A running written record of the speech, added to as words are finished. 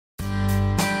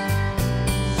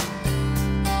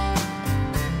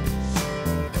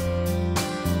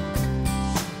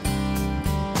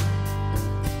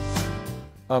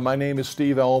My name is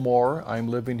Steve Elmore. I'm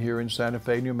living here in Santa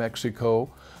Fe, New Mexico.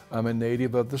 I'm a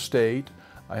native of the state.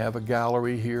 I have a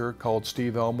gallery here called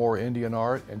Steve Elmore Indian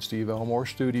Art and Steve Elmore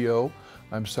Studio.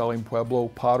 I'm selling Pueblo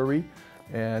pottery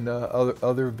and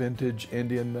other vintage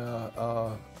Indian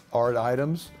art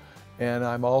items. And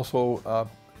I'm also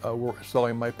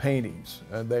selling my paintings,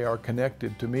 and they are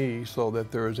connected to me so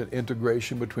that there is an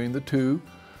integration between the two.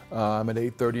 I'm at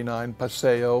 839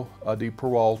 Paseo de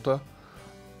Peralta.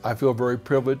 I feel very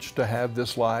privileged to have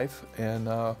this life, and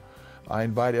I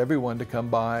invite everyone to come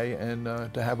by and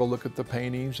to have a look at the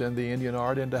paintings and the Indian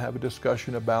art and to have a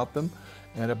discussion about them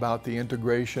and about the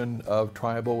integration of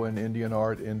tribal and Indian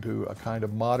art into a kind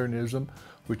of modernism,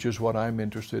 which is what I'm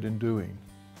interested in doing.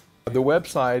 The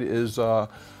website is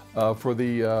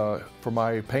for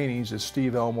my paintings is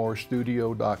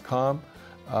steveelmorestudio.com.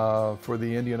 For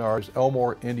the Indian art is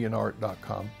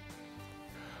elmoreindianart.com.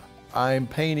 I'm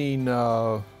painting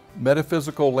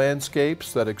metaphysical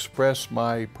landscapes that express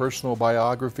my personal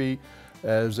biography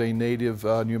as a native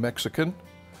New Mexican,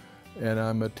 and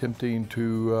I'm attempting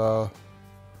to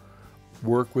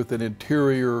work with an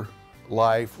interior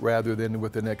life rather than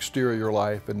with an exterior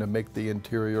life, and to make the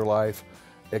interior life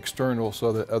external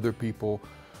so that other people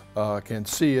can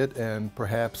see it and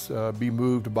perhaps be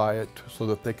moved by it so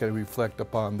that they can reflect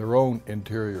upon their own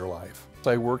interior life.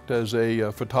 I worked as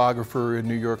a photographer in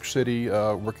New York City,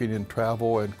 working in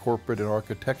travel and corporate and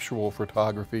architectural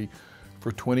photography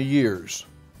for 20 years.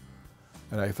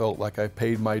 And I felt like I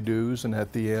paid my dues, and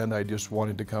at the end I just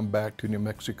wanted to come back to New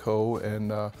Mexico,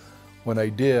 and when I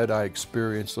did, I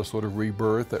experienced a sort of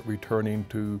rebirth at returning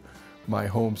to my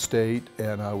home state,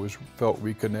 and I felt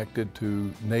reconnected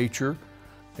to nature.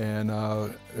 And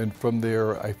from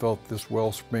there, I felt this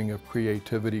wellspring of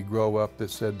creativity grow up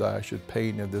that said that I should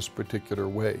paint in this particular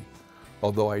way,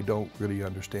 although I don't really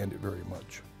understand it very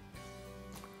much.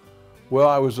 Well,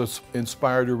 I was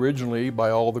inspired originally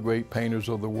by all the great painters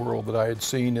of the world that I had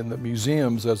seen in the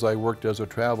museums as I worked as a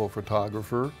travel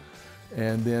photographer.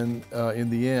 And then in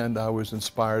the end, I was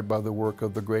inspired by the work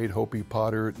of the great Hopi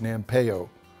potter Navajo.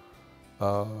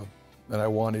 And I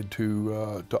wanted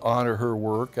to honor her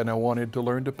work, and I wanted to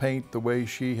learn to paint the way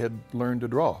she had learned to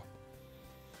draw.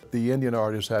 The Indian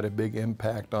art has had a big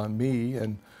impact on me,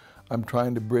 and I'm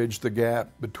trying to bridge the gap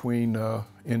between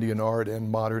Indian art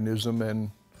and modernism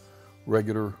and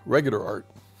regular art.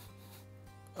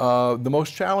 The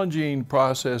most challenging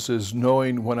process is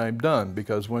knowing when I'm done,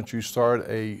 because once you start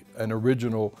an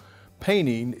original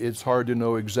painting, it's hard to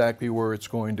know exactly where it's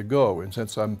going to go. And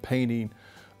since I'm painting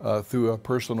through a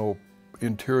personal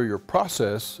interior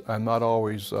process, I'm not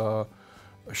always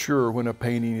sure when a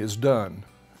painting is done,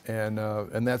 and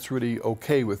that's really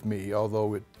okay with me,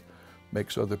 although it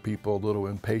makes other people a little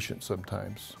impatient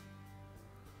sometimes.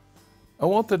 I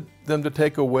want them to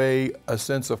take away a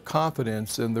sense of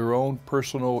confidence in their own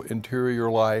personal interior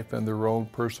life and their own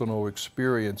personal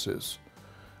experiences,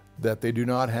 that they do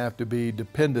not have to be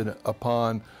dependent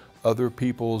upon other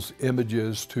people's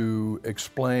images to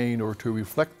explain or to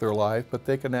reflect their life, but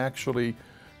they can actually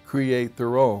create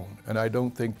their own. And I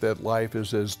don't think that life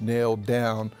is as nailed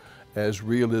down as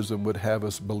realism would have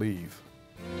us believe.